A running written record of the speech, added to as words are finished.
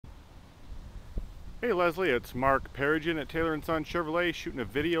Hey Leslie, it's Mark Perigin at Taylor & Son Chevrolet shooting a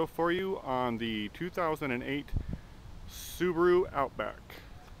video for you on the 2008 Subaru Outback.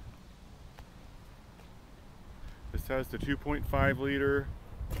 This has the 2.5 liter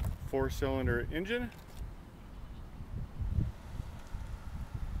 4-cylinder engine.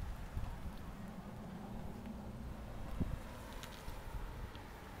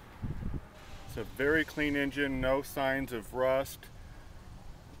 It's a very clean engine, no signs of rust.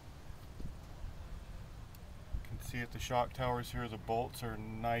 See at the shock towers here, the bolts are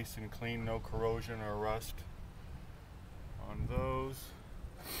nice and clean, no corrosion or rust on those.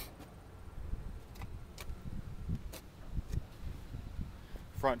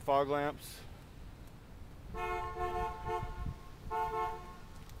 Front fog lamps.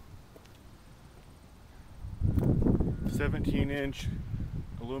 "17"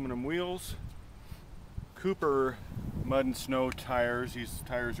 aluminum wheels. Cooper mud and snow tires. These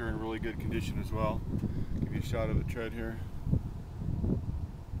tires are in really good condition as well. Give you a shot of the tread here.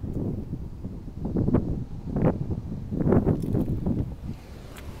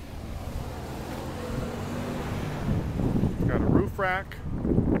 It's got a roof rack.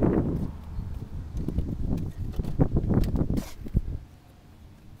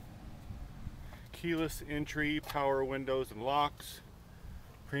 Keyless entry, power windows and locks.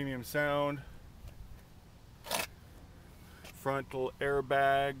 Premium sound. Frontal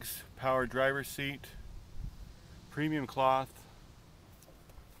airbags, power driver's seat, premium cloth,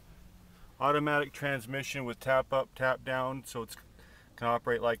 automatic transmission with tap up, tap down, so it can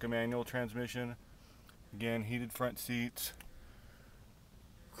operate like a manual transmission. Again, heated front seats,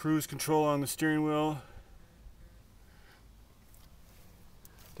 cruise control on the steering wheel.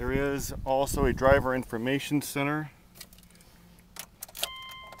 There is also a driver information center.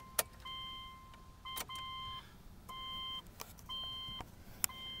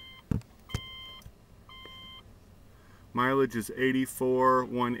 Mileage is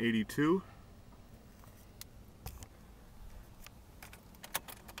 84,182.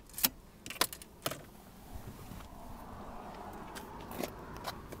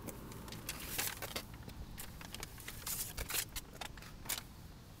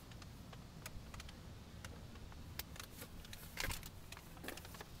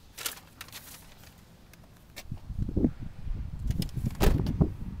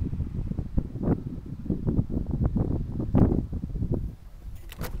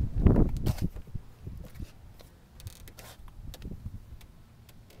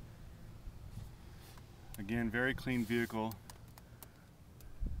 Again, very clean vehicle.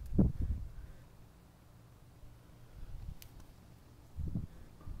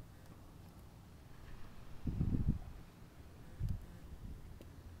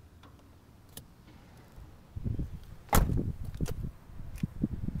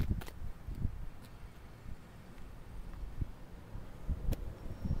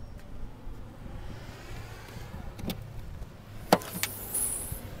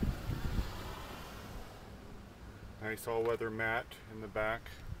 Nice all-weather mat in the back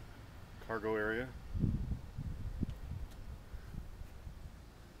cargo area.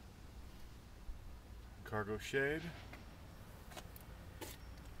 Cargo shade.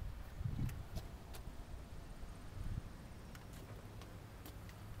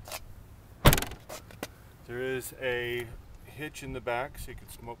 There is a hitch in the back so you can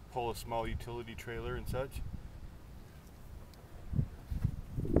pull a small utility trailer and such.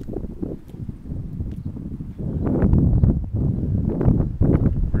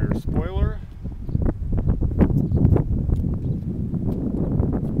 Spoiler.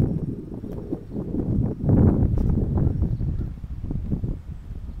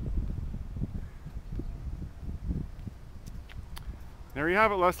 There you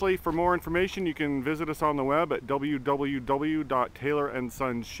have it, Leslie. For more information, you can visit us on the web at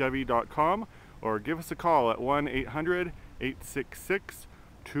www.taylorandsonschevy.com or give us a call at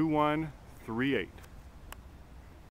 1-800-866-2138.